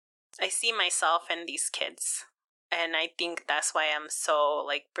I see myself in these kids. And I think that's why I'm so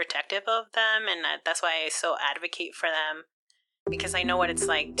protective of them, and that's why I so advocate for them, because I know what it's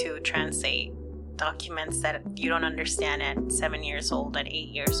like to translate documents that you don't understand at 7 years old, at 8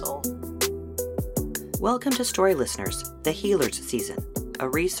 years old. Welcome to Story Listeners, the Healers Season, a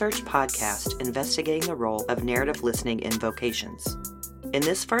research podcast investigating the role of narrative listening in vocations. In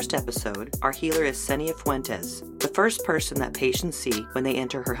this first episode, our healer is Xenia Fuentes, the first person that patients see when they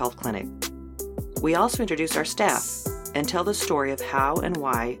enter her health clinic. We also introduce our staff and tell the story of how and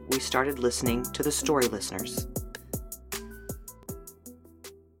why we started listening to the Story Listeners.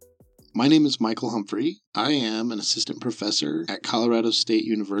 My name is Michael Humphrey. I am an assistant professor at Colorado State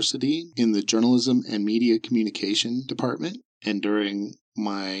University in the Journalism and Media Communication department. And during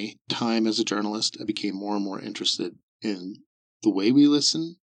my time as a journalist, I became more and more interested in the way we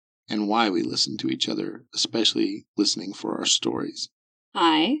listen and why we listen to each other, especially listening for our stories.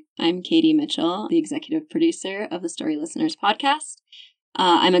 Hi, I'm Katie Mitchell, the executive producer of the Story Listeners podcast.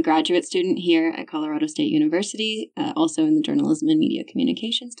 I'm a graduate student here at Colorado State University, also in the Journalism and Media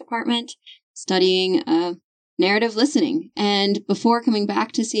Communications department, studying narrative listening. And before coming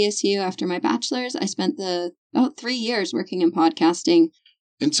back to CSU after my bachelor's, I spent about 3 years working in podcasting.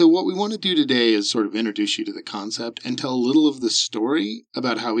 And so what we want to do today is sort of introduce you to the concept and tell a little of the story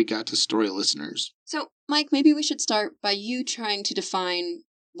about how we got to Story Listeners. So, Mike, maybe we should start by you trying to define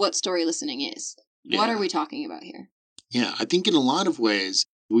what story listening is. Yeah. What are we talking about here? Yeah, I think in a lot of ways,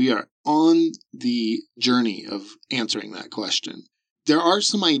 we are on the journey of answering that question. There are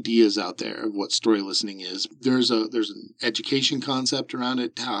some ideas out there of what story listening is. There's an education concept around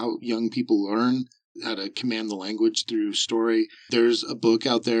it, how young people learn how to command the language through story. There's a book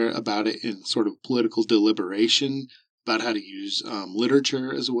out there about it in sort of political deliberation, about how to use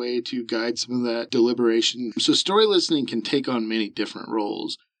literature as a way to guide some of that deliberation. So story listening can take on many different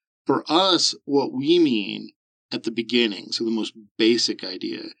roles. For us, what we mean at the beginning, so the most basic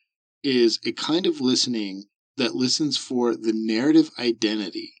idea, is a kind of listening that listens for the narrative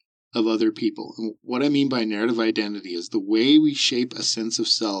identity of other people. And what I mean by narrative identity is the way we shape a sense of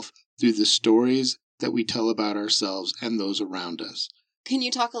self through the stories that we tell about ourselves and those around us. Can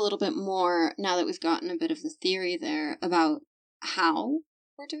you talk a little bit more, now that we've gotten a bit of the theory there, about how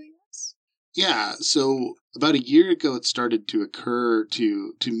we're doing this? Yeah, so about a year ago, it started to occur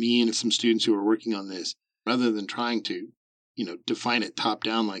to me and some students who were working on this, rather than trying to, define it top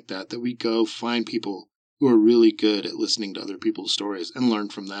down like that, that we go find people who are really good at listening to other people's stories and learn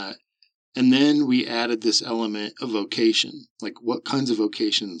from that. And then we added this element of vocation, like what kinds of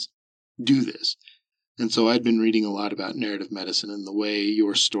vocations do this. And so I'd been reading a lot about narrative medicine and the way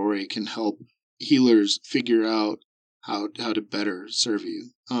your story can help healers figure out how to better serve you.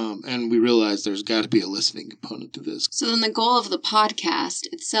 And we realized there's got to be a listening component to this. So then the goal of the podcast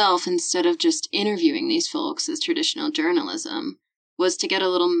itself, instead of just interviewing these folks as traditional journalism, was to get a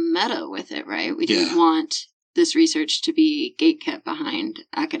little meta with it, right? We didn't want this research to be gatekept behind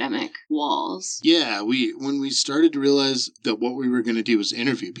academic walls. Yeah, when we started to realize that what we were going to do was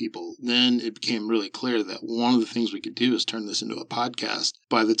interview people, then it became really clear that one of the things we could do is turn this into a podcast.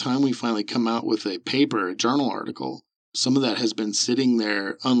 By the time we finally come out with a paper, a journal article, some of that has been sitting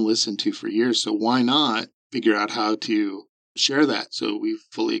there unlistened to for years. So why not figure out how to share that? So we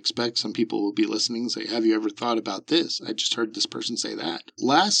fully expect some people will be listening and say, have you ever thought about this? I just heard this person say that.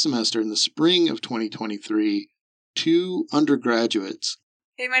 Last semester, in the spring of 2023, 2 undergraduates.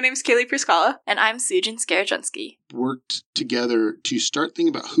 Hey, my name's Kaylee Priscala. And I'm Sujin Skarajunsky. Worked together to start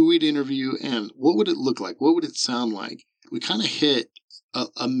thinking about who we'd interview and what would it look like? What would it sound like? We kind of hit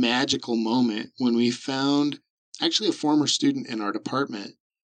a magical moment when we found actually a former student in our department.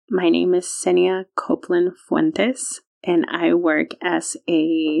 My name is Xenia Copeland-Fuentes, and I work as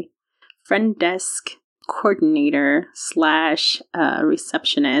a front desk coordinator /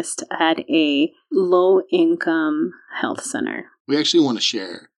 receptionist at a low-income health center. We actually want to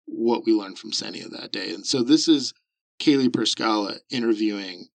share what we learned from Xenia that day. And so this is Kaylee Priscala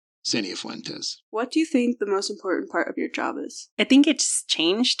interviewing Xenia Fuentes. What do you think the most important part of your job is? I think it's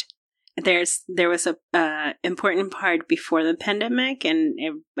changed. There was a important part before the pandemic, and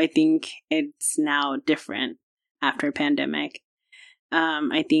I think it's now different after pandemic.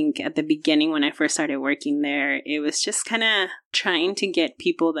 I think at the beginning when I first started working there, it was just kind of trying to get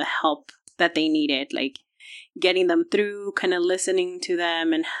people the help that they needed, like getting them through, kind of listening to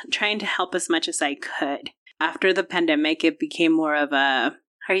them and trying to help as much as I could. After the pandemic, it became more of a,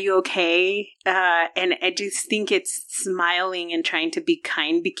 are you okay? And I just think it's smiling and trying to be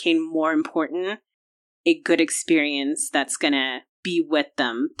kind became more important. A good experience that's going to be with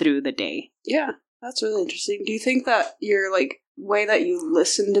them through the day. Yeah, that's really interesting. Do you think that you're way that you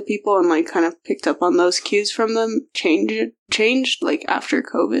listen to people and like kind of picked up on those cues from them changed like after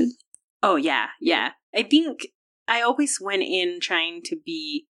COVID? Oh, yeah. I think I always went in trying to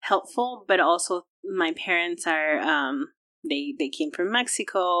be helpful, but also my parents are, they came from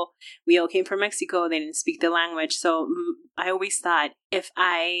Mexico. We all came from Mexico. They didn't speak the language. So I always thought if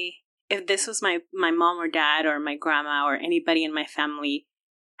this was my mom or dad or my grandma or anybody in my family,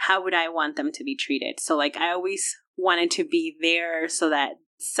 how would I want them to be treated? So like I always wanted to be there so that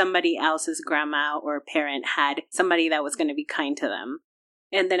somebody else's grandma or parent had somebody that was going to be kind to them.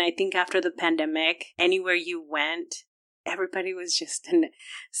 And then I think after the pandemic, anywhere you went, everybody was just in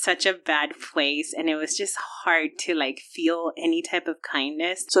such a bad place. And it was just hard to like feel any type of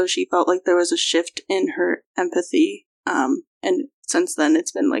kindness. So she felt like there was a shift in her empathy. And since then,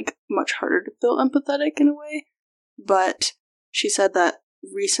 it's been like much harder to feel empathetic in a way. But she said that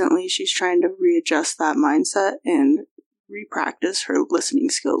recently she's trying to readjust that mindset and re-practice her listening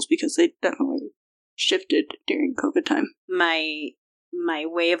skills because they definitely shifted during COVID time. My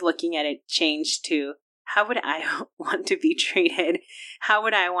way of looking at it changed to how would I want to be treated? How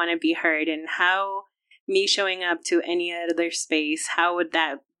would I want to be heard? And how me showing up to any other space, how would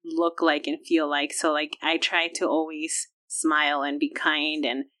that look like and feel like? So like I try to always smile and be kind,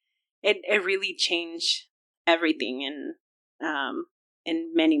 and it really changed everything in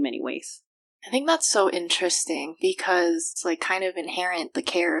many, many ways. I think that's so interesting because it's like kind of inherent, the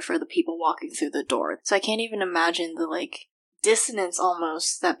care for the people walking through the door. So I can't even imagine the like dissonance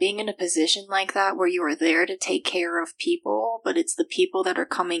almost that being in a position like that where you are there to take care of people, but it's the people that are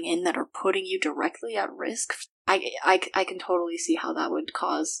coming in that are putting you directly at risk. I can totally see how that would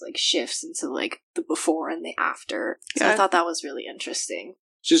cause like shifts into like the before and the after. So I thought that was really interesting.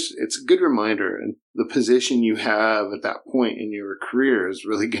 It's a good reminder, and the position you have at that point in your career is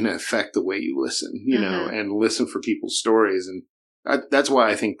really going to affect the way you listen, you know, and listen for people's stories. And that's why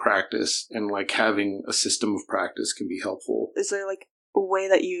I think practice and like having a system of practice can be helpful. Is there like a way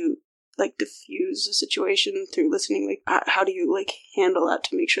that you like diffuse a situation through listening? Like how do you like handle that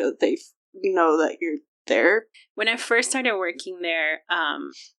to make sure that they know that you're there? When I first started working there,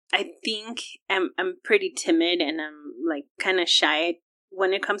 I think I'm pretty timid and I'm like kind of shy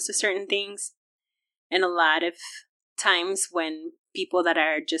when it comes to certain things. And a lot of times when people that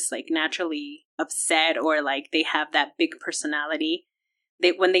are just like naturally upset or like they have that big personality,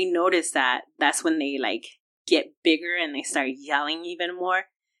 when they notice that, that's when they like get bigger and they start yelling even more.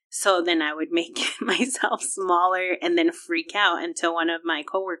 So then I would make myself smaller and then freak out until one of my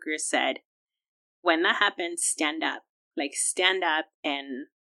coworkers said, when that happens, stand up. Like stand up and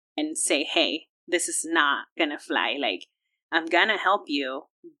say, hey, this is not gonna fly. Like I'm gonna help you,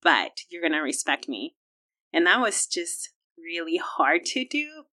 but you're gonna respect me. And that was just really hard to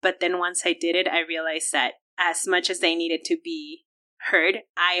do. But then once I did it, I realized that as much as they needed to be heard,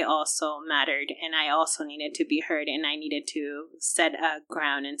 I also mattered and I also needed to be heard. And I needed to set a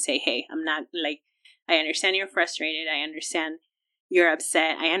ground and say, hey, I'm not like, I understand you're frustrated. I understand you're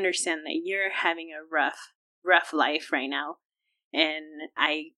upset. I understand that you're having a rough life right now. And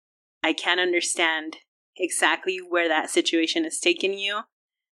I can't understand exactly where that situation is taking you,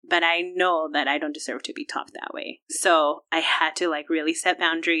 but I know that I don't deserve to be talked that way. So I had to like really set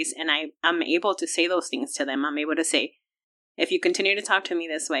boundaries, and I'm able to say those things to them. I'm able to say, if you continue to talk to me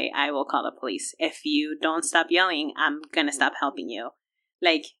this way, I will call the police. If you don't stop yelling, I'm going to stop helping you.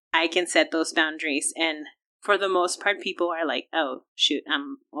 Like I can set those boundaries. And for the most part, people are like, oh, shoot,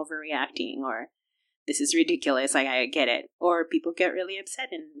 I'm overreacting, or this is ridiculous. Like I get it. Or people get really upset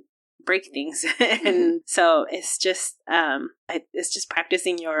and break things. And so it's just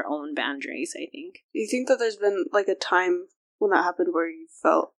practicing your own boundaries, I think. Do you think that there's been like a time when that happened where you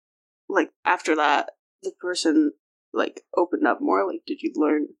felt like after that the person like opened up more? Like did you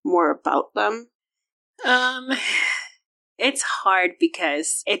learn more about them? It's hard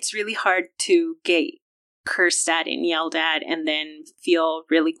because it's really hard to get cursed at and yelled at and then feel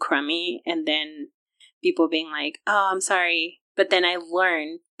really crummy, and then people being like, oh, I'm sorry. But then I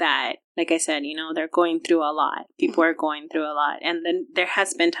learned that, like I said, you know, they're going through a lot. People are going through a lot. And then there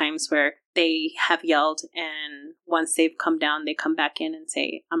has been times where they have yelled, and once they've come down, they come back in and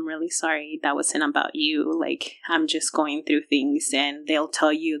say, I'm really sorry. That wasn't about you. Like, I'm just going through things. And they'll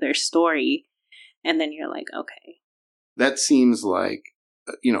tell you their story. And then you're like, okay. That seems like,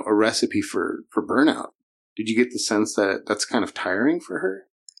 you know, a recipe for burnout. Did you get the sense that that's kind of tiring for her?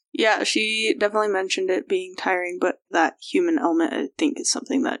 Yeah, she definitely mentioned it being tiring, but that human element, I think, is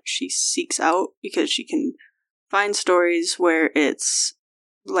something that she seeks out because she can find stories where it's,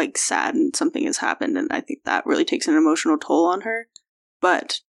 like, sad and something has happened, and I think that really takes an emotional toll on her.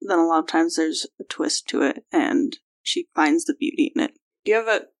 But then a lot of times there's a twist to it, and she finds the beauty in it. Do you have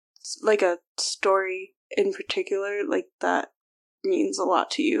a story in particular like that means a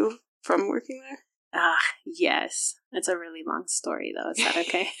lot to you from working there? Yes. It's a really long story, though. Is that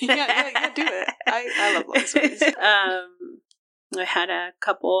okay? yeah, do it. I love long stories. I had a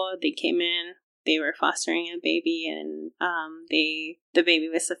couple. They came in. They were fostering a baby, and the baby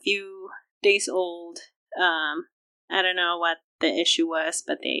was a few days old. I don't know what the issue was,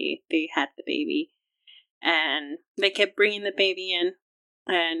 but they had the baby, and they kept bringing the baby in,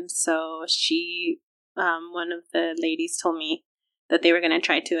 and so one of the ladies told me that they were going to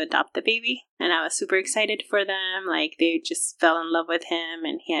try to adopt the baby, and I was super excited for them. Like, they just fell in love with him,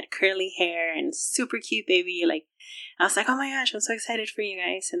 and he had curly hair and super cute baby. Like, I was like, oh my gosh, I'm so excited for you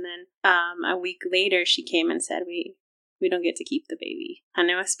guys. And then a week later, she came and said, we don't get to keep the baby. And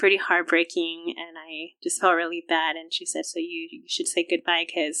it was pretty heartbreaking, and I just felt really bad. And she said, so you should say goodbye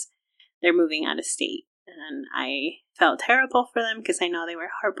because they're moving out of state. And I felt terrible for them because I know they were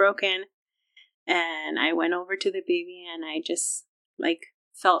heartbroken. And I went over to the baby, and I just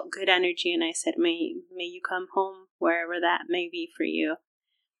felt good energy, and I said, may you come home wherever that may be for you.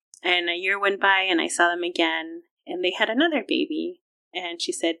 And a year went by, and I saw them again, and they had another baby, and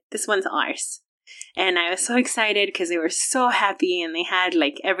she said, this one's ours. And I was so excited because they were so happy, and they had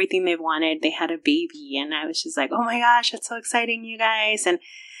everything they wanted. They had a baby, and I was just like, oh my gosh, that's so exciting, you guys. And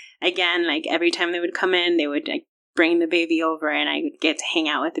again, every time they would come in, they would bring the baby over, and I would get to hang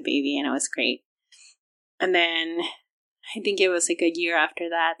out with the baby, and it was great. And then I think it was a year after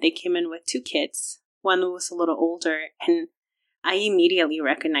that, they came in with 2 kids. One was a little older, and I immediately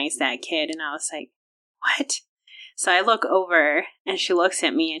recognized that kid, and I was like, what? So I look over, and she looks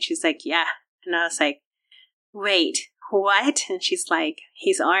at me, and she's like, yeah. And I was like, wait, what? And she's like,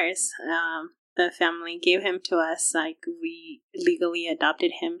 he's ours. The family gave him to us. We legally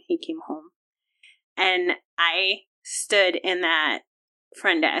adopted him. He came home. And I stood in that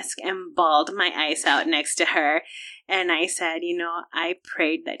front desk and bawled my eyes out next to her, and I said, I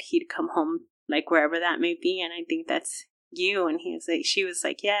prayed that he'd come home, wherever that may be, and I think that's you. And she was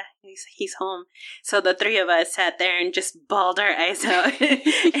like, yeah, he's home. So the 3 of us sat there and just bawled our eyes out.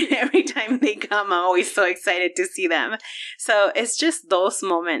 And every time they come, I'm always so excited to see them. So it's just those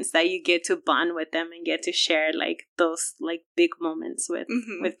moments that you get to bond with them and get to share those big moments with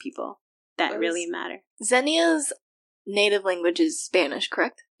people that really matter. Xenia's native language is Spanish,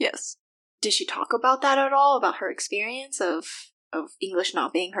 correct? Yes. Did she talk about that at all? About her experience of English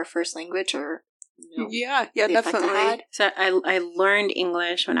not being her first language, or yeah, definitely. So I learned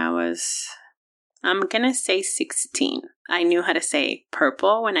English when I was, I'm gonna say 16. I knew how to say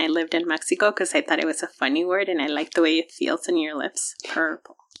purple when I lived in Mexico because I thought it was a funny word, and I liked the way it feels in your lips.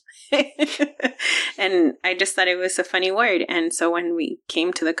 Purple. And I just thought it was a funny word. And so when we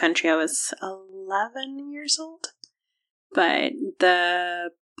came to the country, I was 11 years old. But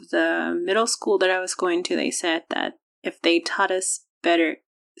the middle school that I was going to, they said that if they taught us better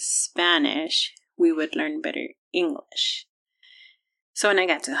Spanish, we would learn better English. So when I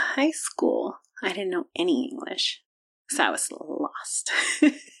got to high school, I didn't know any English. So I was lost.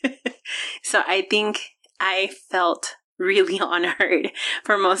 So I think I felt really unheard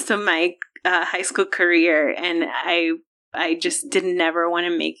for most of my high school career. And I just didn't never want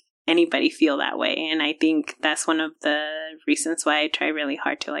to make anybody feel that way. And I think that's one of the reasons why I try really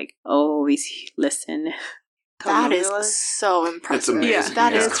hard to always listen. That is so impressive. It's amazing. Yeah,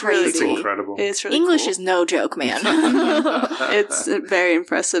 that is crazy. It's incredible. It's really English cool. is no joke, man. It's very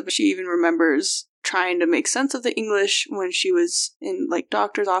impressive. She even remembers trying to make sense of the English when she was in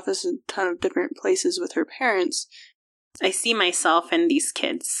doctor's office and a ton of different places with her parents. I see myself in these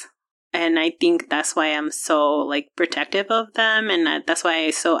kids. And I think that's why I'm so protective of them, and that's why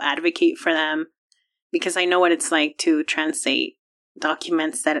I so advocate for them, because I know what it's like to translate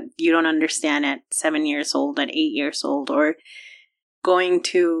documents that you don't understand at 7 years old, at 8 years old, or going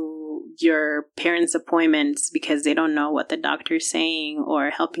to your parents' appointments because they don't know what the doctor's saying, or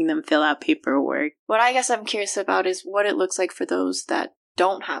helping them fill out paperwork. What I guess I'm curious about is what it looks like for those that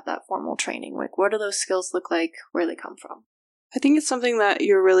don't have that formal training. What do those skills look like? Where they come from? I think it's something that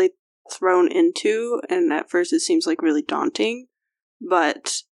you're really thrown into, and at first it seems really daunting,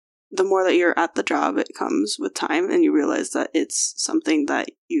 but the more that you're at the job, it comes with time, and you realize that it's something that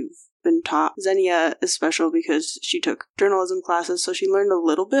you've been taught. Xenia is special because she took journalism classes, so she learned a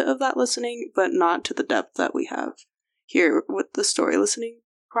little bit of that listening, but not to the depth that we have here with the story listening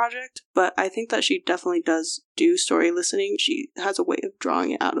project. But I think that she definitely does do story listening. She has a way of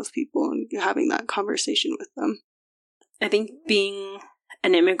drawing it out of people and having that conversation with them. I think being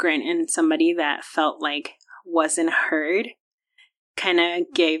an immigrant and somebody that felt wasn't heard kind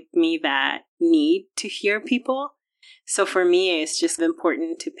of gave me that need to hear people. So for me, it's just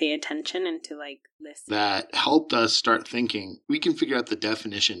important to pay attention and to like listen. That helped us start thinking. We can figure out the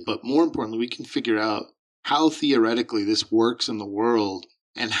definition, but more importantly, we can figure out how theoretically this works in the world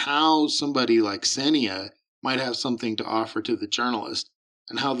and how somebody like Xenia might have something to offer to the journalist,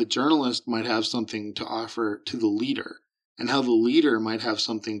 and how the journalist might have something to offer to the leader, and how the leader might have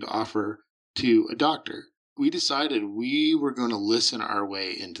something to offer to a doctor. We decided we were going to listen our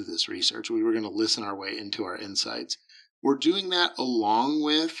way into this research. We were going to listen our way into our insights. We're doing that along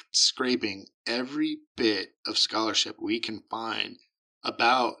with scraping every bit of scholarship we can find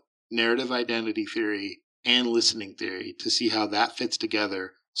about narrative identity theory and listening theory to see how that fits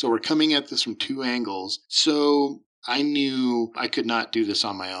together. So we're coming at this from two angles. So I knew I could not do this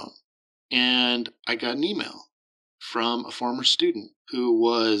on my own. And I got an email from a former student who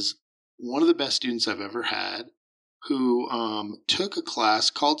was one of the best students I've ever had, who took a class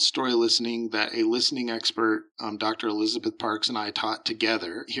called Story Listening that a listening expert, Dr. Elizabeth Parks, and I taught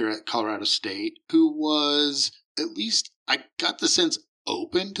together here at Colorado State, who was, at least I got the sense,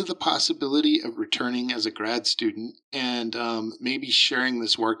 open to the possibility of returning as a grad student and maybe sharing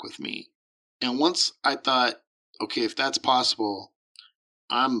this work with me. And once I thought, okay, if that's possible,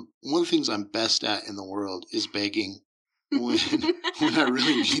 one of the things I'm best at in the world is begging when I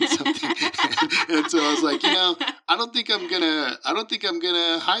really need something. And so I was like, I don't think I'm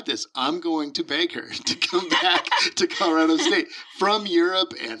gonna hide this. I'm going to beg her to come back to Colorado State from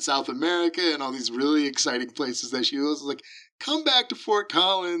Europe and South America and all these really exciting places that she was like, come back to Fort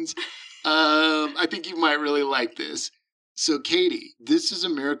Collins. I think you might really like this. So Katie, this is a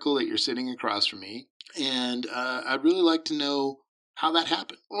miracle that you're sitting across from me. And I'd really like to know how that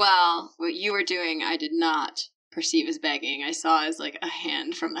happened. Well, what you were doing, I did not perceive as begging. I saw as like a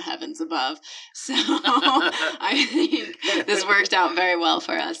hand from the heavens above. So I think this worked out very well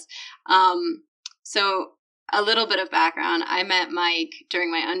for us. So a little bit of background. I met Mike during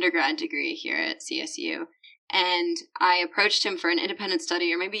my undergrad degree here at CSU, and I approached him for an independent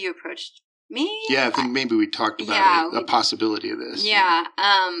study, or maybe you approached me? Yeah, I think maybe we talked about a possibility of this. Yeah,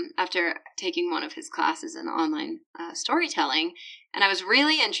 after taking one of his classes in online storytelling. And I was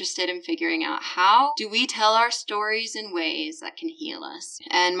really interested in figuring out how do we tell our stories in ways that can heal us.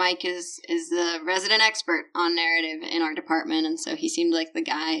 And Mike is the resident expert on narrative in our department, and so he seemed like the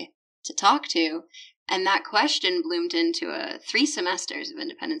guy to talk to. And that question bloomed into 3 semesters of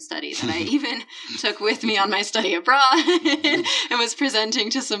independent study that I even took with me on my study abroad and was presenting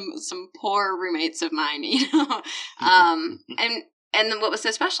to some poor roommates of mine, And what was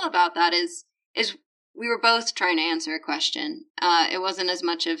so special about that is we were both trying to answer a question. It wasn't as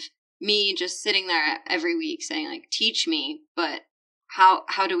much of me just sitting there every week saying, like, teach me, but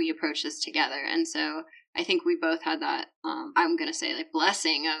how do we approach this together? And so I think we both had that, I'm going to say, like,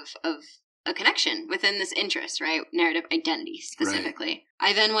 blessing of a connection within this interest, right? Narrative identity specifically.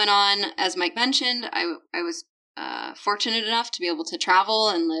 Right. I then went on, as Mike mentioned, I was fortunate enough to be able to travel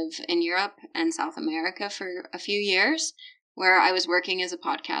and live in Europe and South America for a few years, where I was working as a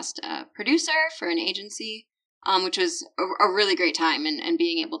podcast producer for an agency, which was a really great time, and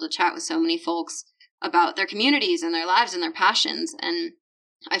being able to chat with so many folks about their communities and their lives and their passions. And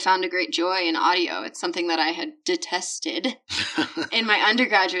I found a great joy in audio. It's something that I had detested in my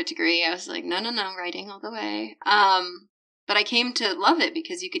undergraduate degree. I was like, no, writing all the way. But I came to love it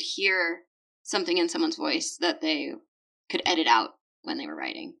because you could hear something in someone's voice that they could edit out when they were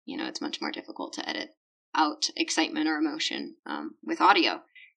writing. It's much more difficult to edit out excitement or emotion with audio.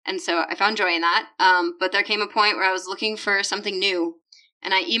 And so I found joy in that. But there came a point where I was looking for something new.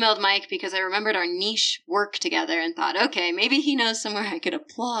 And I emailed Mike because I remembered our niche work together and thought, okay, maybe he knows somewhere I could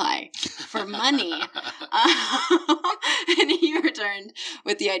apply for money. And he returned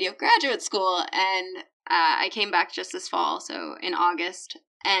with the idea of graduate school. And I came back just this fall, so in August.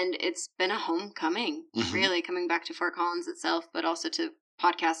 And it's been a homecoming, really, coming back to Fort Collins itself, but also to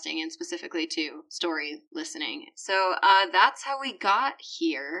podcasting and specifically to story listening. So that's how we got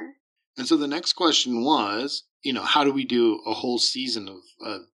here. And so the next question was, how do we do a whole season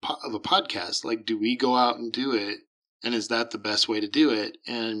of a podcast? Like, do we go out and do it? And is that the best way to do it?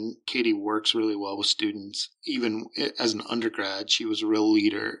 And Katie works really well with students. Even as an undergrad, she was a real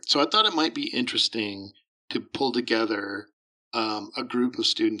leader. So I thought it might be interesting to pull together a group of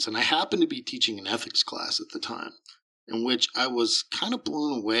students. And I happened to be teaching an ethics class at the time, in which I was kind of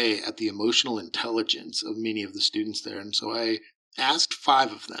blown away at the emotional intelligence of many of the students there. And so I asked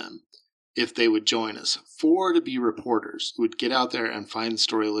 5 of them if they would join us, 4 to be reporters who would get out there and find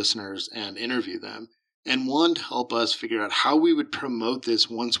story listeners and interview them, and 1 to help us figure out how we would promote this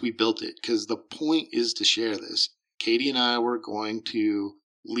once we built it, because the point is to share this. Katie and I were going to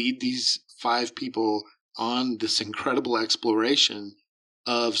lead these 5 people on this incredible exploration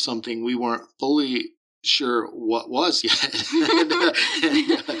of something we weren't fully sure what was yet.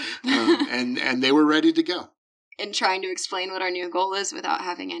 and they were ready to go. And trying to explain what our new goal is without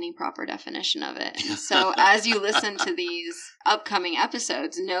having any proper definition of it. And so as you listen to these upcoming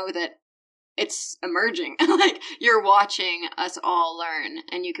episodes, know that it's emerging. Like, you're watching us all learn,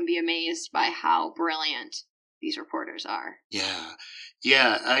 and you can be amazed by how brilliant these reporters are.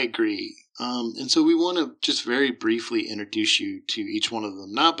 Yeah, I agree. And so we want to just very briefly introduce you to each one of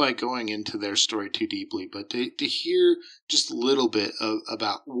them, not by going into their story too deeply, but to hear just a little bit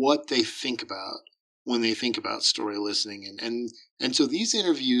about what they think about when they think about story listening. And so these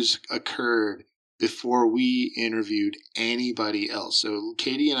interviews occurred before we interviewed anybody else. So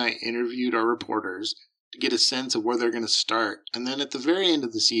Katie and I interviewed our reporters to get a sense of where they're going to start. And then at the very end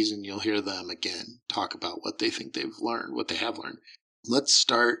of the season, you'll hear them again talk about what they think they've learned, what they have learned. Let's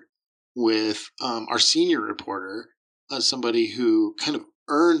start with our senior reporter, somebody who kind of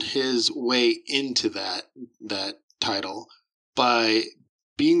earned his way into that title by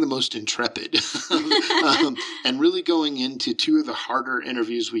being the most intrepid and really going into two of the harder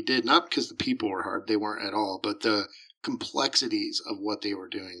interviews we did, not because the people were hard, they weren't at all, but the complexities of what they were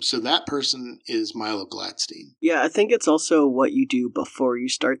doing. So that person is Milo Gladstein. Yeah, I think it's also what you do before you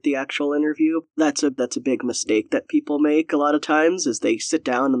start the actual interview. That's a big mistake that people make a lot of times, is they sit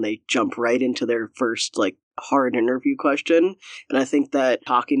down and they jump right into their first hard interview question. And I think that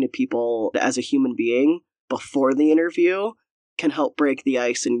talking to people as a human being before the interview can help break the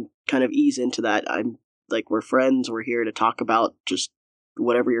ice and kind of ease into that. We're friends, we're here to talk about just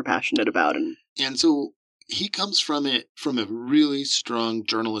whatever you're passionate about. And so he comes from it from a really strong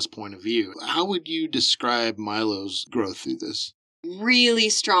journalist point of view. How would you describe Milo's growth through this? Really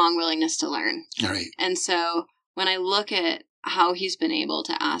strong willingness to learn. All right. And so when I look at how he's been able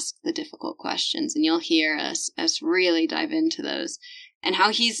to ask the difficult questions, and you'll hear us really dive into those, and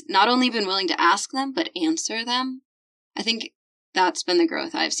how he's not only been willing to ask them, but answer them, I think that's been the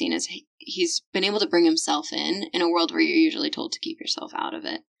growth I've seen, is he's been able to bring himself in a world where you're usually told to keep yourself out of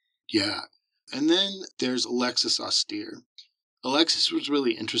it. Yeah. And then there's Alexis Austere. Alexis was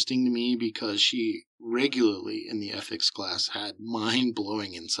really interesting to me because she regularly in the ethics class had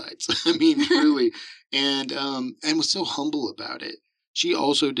mind-blowing insights. I mean, truly. And was so humble about it. She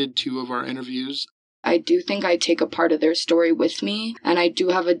also did 2 of our interviews. I do think I take a part of their story with me, and I do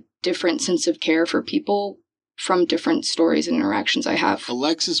have a different sense of care for people from different stories and interactions I have.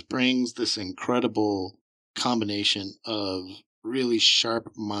 Alexis brings this incredible combination of really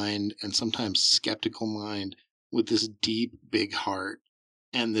sharp mind and sometimes skeptical mind with this deep, big heart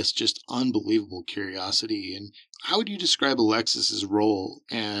and this just unbelievable curiosity. And how would you describe Alexis's role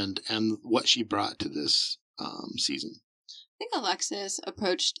and what she brought to this season? I think Alexis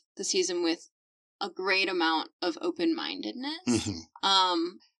approached the season with a great amount of open-mindedness. Mm-hmm.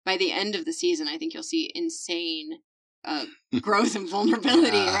 By the end of the season, I think you'll see insane growth and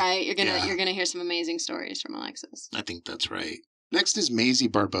vulnerability, right? You're gonna hear some amazing stories from Alexis. I think that's right. Next is Maisie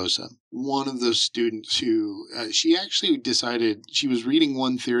Barbosa, one of those students who she actually decided she was reading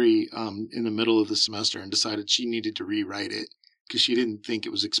one theory in the middle of the semester and decided she needed to rewrite it because she didn't think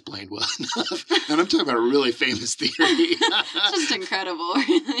it was explained well enough. And I'm talking about a really famous theory. Just incredible,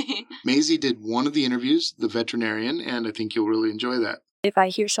 really. Maisie did one of the interviews, The Veterinarian, and I think you'll really enjoy that. If I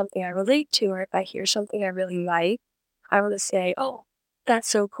hear something I relate to, or if I hear something I really like, I want to say, oh, that's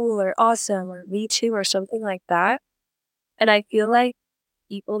so cool, or awesome, or me too, or something like that. And I feel like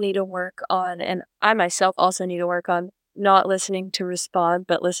people need to work on, and I myself also need to work on, not listening to respond,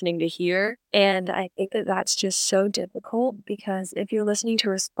 but listening to hear. And I think that that's just so difficult, because if you're listening to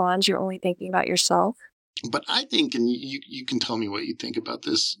respond, you're only thinking about yourself. But I think, and you can tell me what you think about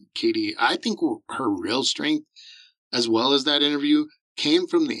this, Katie, I think her real strength, as well as that interview, came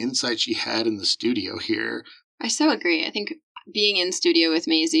from the insight she had in the studio here. I so agree. I think being in studio with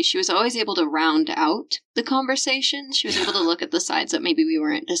Maisie, she was always able to round out the conversation. She was able to look at the sides that maybe we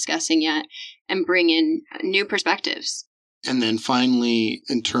weren't discussing yet and bring in new perspectives. And then finally,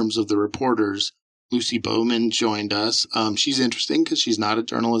 in terms of the reporters, Lucy Bowman joined us. She's interesting because she's not a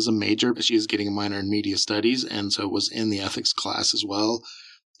journalism major, but she is getting a minor in media studies, and so was in the ethics class as well.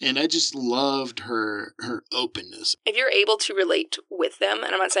 And I just loved her openness. If you're able to relate with them,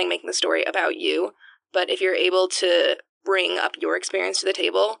 and I'm not saying making the story about you, but if you're able to bring up your experience to the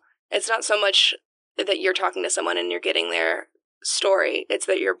table, it's not so much that you're talking to someone and you're getting their story. It's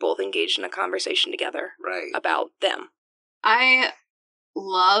that you're both engaged in a conversation together right. about them. I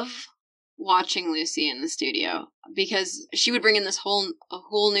love watching Lucy in the studio, because she would bring in a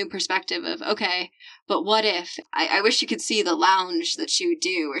whole new perspective of, okay, but what if, I wish you could see the lounge that she would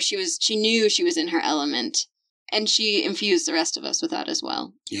do, where she knew she was in her element, and she infused the rest of us with that as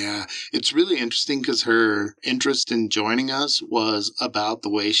well. Yeah, it's really interesting because her interest in joining us was about the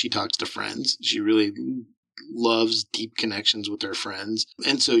way she talks to friends. She really loves deep connections with her friends.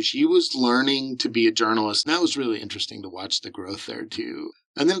 And so she was learning to be a journalist. And that was really interesting to watch the growth there too.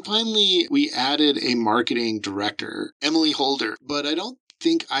 And then finally, we added a marketing director, Emily Holder. But I don't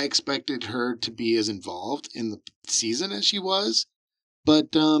think I expected her to be as involved in the season as she was.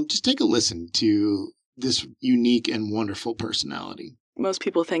 But just take a listen to this unique and wonderful personality. Most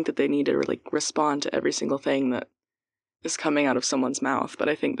people think that they need to respond to every single thing that is coming out of someone's mouth. But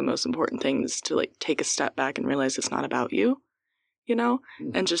I think the most important thing is to take a step back and realize it's not about you,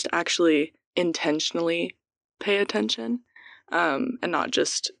 and just actually intentionally pay attention. And not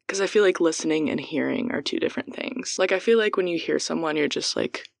just, because I feel like listening and hearing are two different things. I feel like when you hear someone, you're just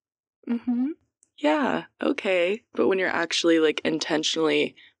yeah, okay. But when you're actually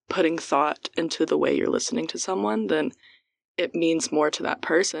intentionally putting thought into the way you're listening to someone, then it means more to that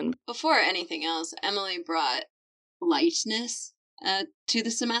person. Before anything else, Emily brought lightness to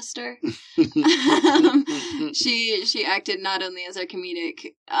the semester. She acted not only as our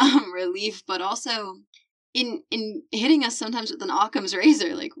comedic relief, but also in hitting us sometimes with an Occam's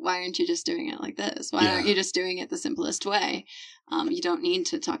razor, why aren't you just doing it like this? Why aren't you just doing it the simplest way? You don't need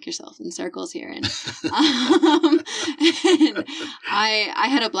to talk yourself in circles here. And, and I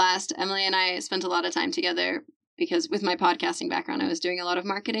had a blast. Emily and I spent a lot of time together because with my podcasting background, I was doing a lot of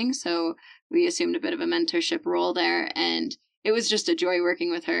marketing. So we assumed a bit of a mentorship role there. And it was just a joy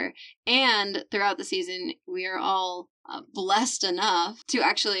working with her. And throughout the season, we are all blessed enough to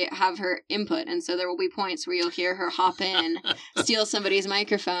actually have her input. And so there will be points where you'll hear her hop in, steal somebody's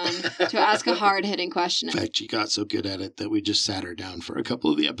microphone to ask a hard-hitting question. In fact, she got so good at it that we just sat her down for a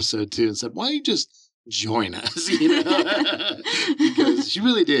couple of the episodes too and said, why don't you just join us? Because she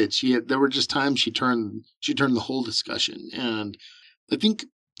really did. There were just times she turned the whole discussion. And I think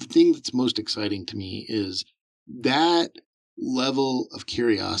the thing that's most exciting to me is that level of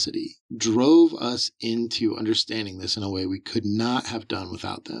curiosity drove us into understanding this in a way we could not have done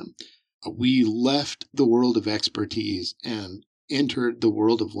without them. We left the world of expertise and entered the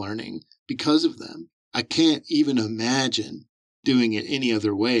world of learning because of them. I can't even imagine doing it any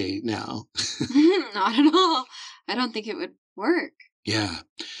other way now. Not at all. I don't think it would work. Yeah.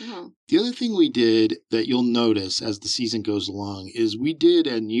 No. The other thing we did that you'll notice as the season goes along is we did,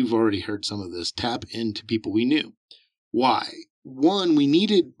 and you've already heard some of this, tap into people we knew. Why? One, we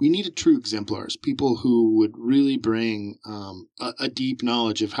needed true exemplars, people who would really bring a deep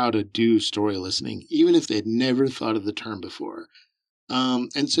knowledge of how to do story listening, even if they'd never thought of the term before.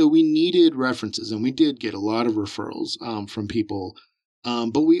 And so we needed references, and we did get a lot of referrals from people.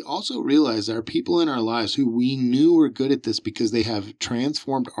 But we also realized there are people in our lives who we knew were good at this because they have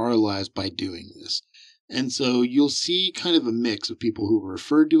transformed our lives by doing this. And so you'll see kind of a mix of people who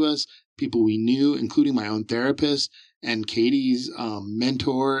referred to us, people we knew, including my own therapist, and Katie's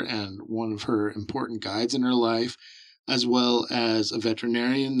mentor and one of her important guides in her life, as well as a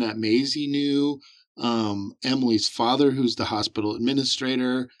veterinarian that Maisie knew, Emily's father, who's the hospital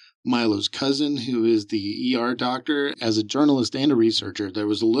administrator, Milo's cousin, who is the ER doctor. As a journalist and a researcher, there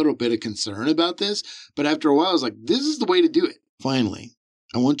was a little bit of concern about this, but after a while, I was like, this is the way to do it. Finally,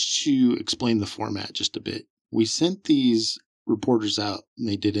 I want you to explain the format just a bit. We sent these reporters out, and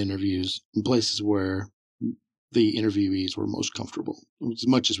they did interviews in places where the interviewees were most comfortable, as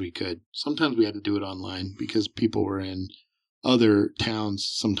much as we could. Sometimes we had to do it online because people were in other towns,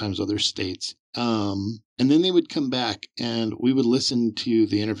 sometimes other states. And then they would come back and we would listen to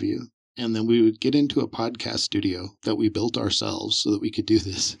the interview. And then we would get into a podcast studio that we built ourselves so that we could do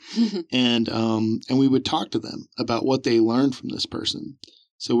this. And we would talk to them about what they learned from this person.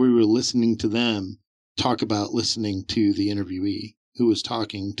 So we were listening to them talk about listening to the interviewee, who was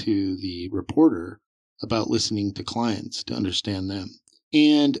talking to the reporter about listening to clients to understand them.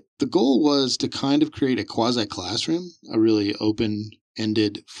 And the goal was to kind of create a quasi-classroom, a really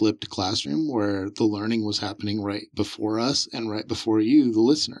open-ended, flipped classroom where the learning was happening right before us and right before you, the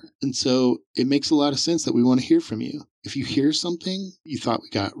listener. And so it makes a lot of sense that we want to hear from you. If you hear something you thought we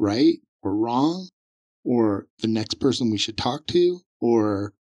got right or wrong, or the next person we should talk to,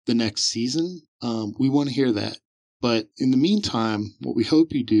 or the next season, we want to hear that. But in the meantime, what we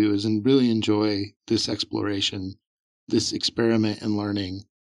hope you do is really enjoy this exploration, this experiment and learning.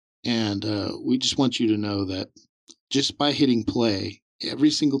 And we just want you to know that just by hitting play,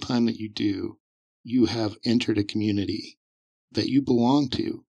 every single time that you do, you have entered a community that you belong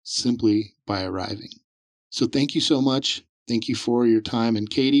to. simply by arriving. So thank you so much. Thank you for your time. And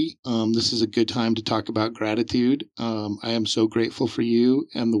Katie, this is a good time to talk about gratitude. I am so grateful for you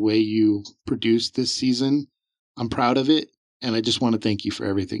and the way you produced this season. I'm proud of it. And I just want to thank you for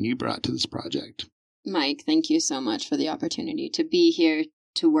everything you brought to this project. Mike, thank you so much for the opportunity to be here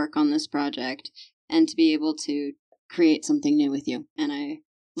to work on this project and to be able to create something new with you. And I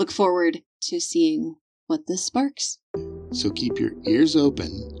look forward to seeing what this sparks. So keep your ears open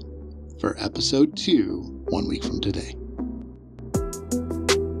for episode 2 1 week from today.